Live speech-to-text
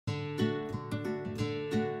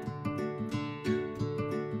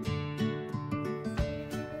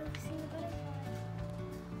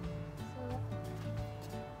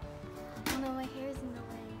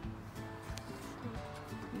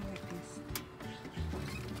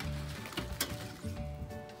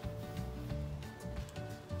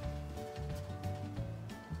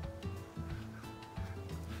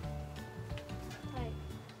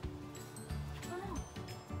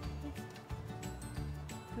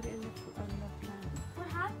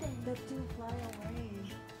The two fly away.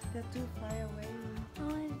 The two fly away. Oh,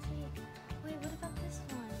 I see. Wait, what about this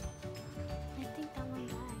one? I think that one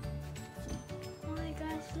died. Oh my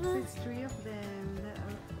gosh, look. There's three of them.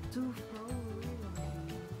 Two fly away.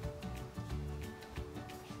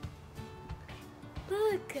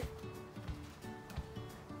 Look.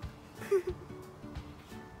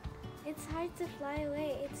 It's hard to fly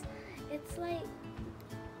away. It's like.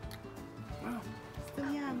 Wow. So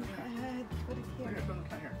yeah, put it here. Right here,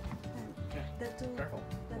 put it here. Okay. The two. Careful.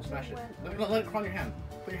 The Don't two smash it. went. Let it crawl on your hand.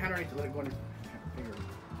 Put your hand underneath it. Let it go on your finger.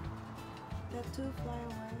 The two fly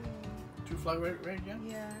away. Two fly away, right? Yeah?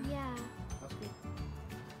 Yeah. Yeah. That's good.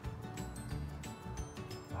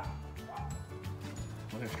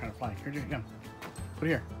 Well, they're trying to fly. Here, again. Put it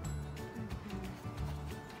here.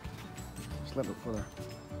 Just let it further.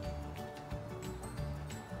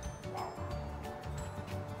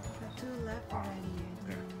 The two left already.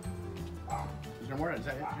 There. Is there more? Is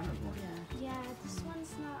that it? Yeah, there's more. Yeah. Yeah, this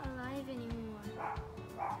one's not alive anymore.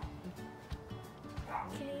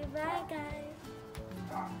 Okay, bye guys.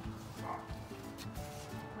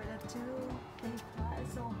 For the two, they fly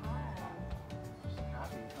so high.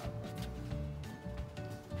 Happy, huh?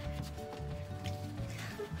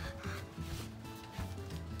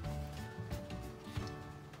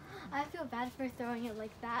 I feel bad for throwing it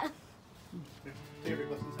like that. Here, here,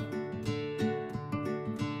 let's listen.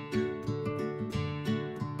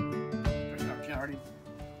 Already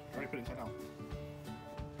put it inside out.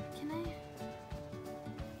 Can I?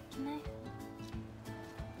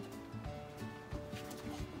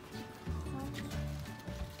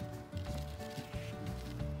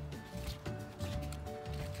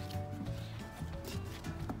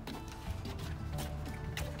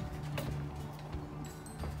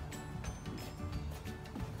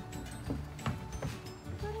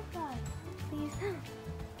 Butterfly, please.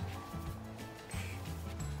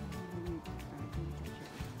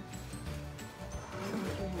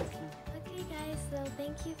 Okay guys, so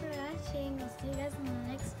thank you for watching. We'll see you guys in the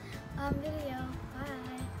next video.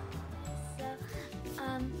 Bye. So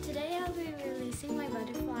today I'll be releasing my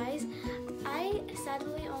butterflies. I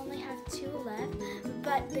sadly only have 2 left,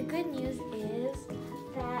 but the good news is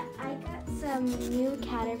that I got some new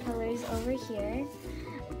caterpillars over here,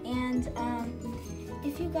 and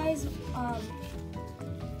if you guys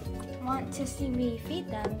want to see me feed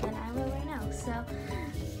them, then I will right now. So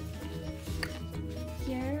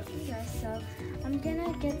here we go. So I'm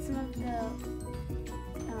gonna get some of the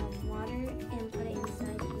water and put it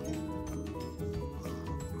inside here.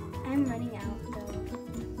 I'm running out though.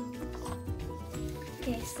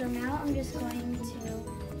 Okay, so now I'm just going to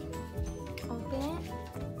open it.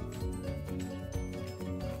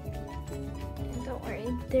 And don't worry,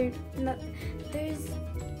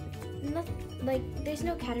 there's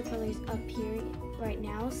no caterpillars up here right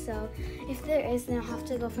now, so if there is, then I'll have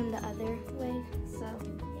to go from the other way. So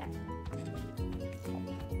yeah.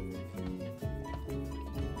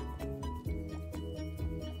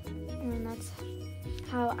 And that's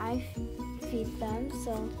how I feed them.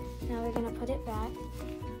 So now we're gonna put it back.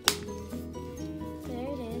 There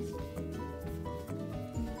it is.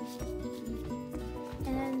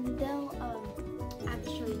 And then they'll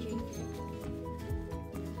actually drink it.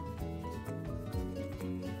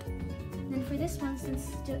 Then for this one, since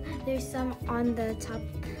there's some on the top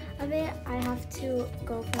of it, I have to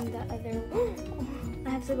go from the other. I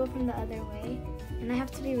have to go from the other way, and I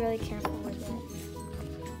have to be really careful with it.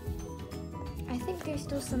 I think there's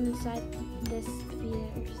still some inside this feeder,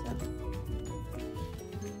 so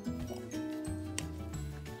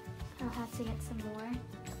I'll have to get some more.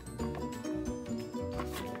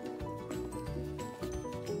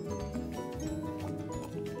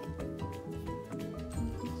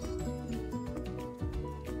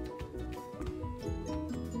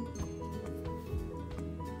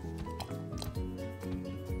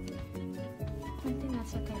 I think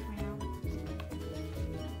that's okay for now.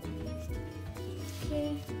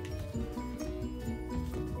 Okay.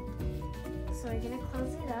 So we're gonna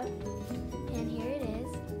close it up, and here it is.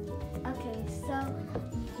 Okay, so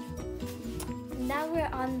now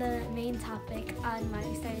we're on the main topic on why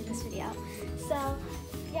we started this video. So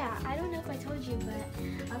yeah, I don't know if I told you, but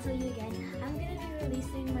I'll tell you again. I'm gonna be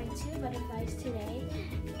releasing my 2 butterflies today,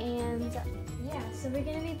 and yeah, so we're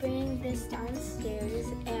gonna be bringing this downstairs,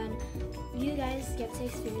 and you guys get to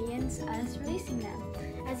experience us releasing them.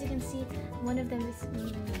 As you can see, one of them is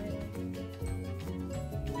moving.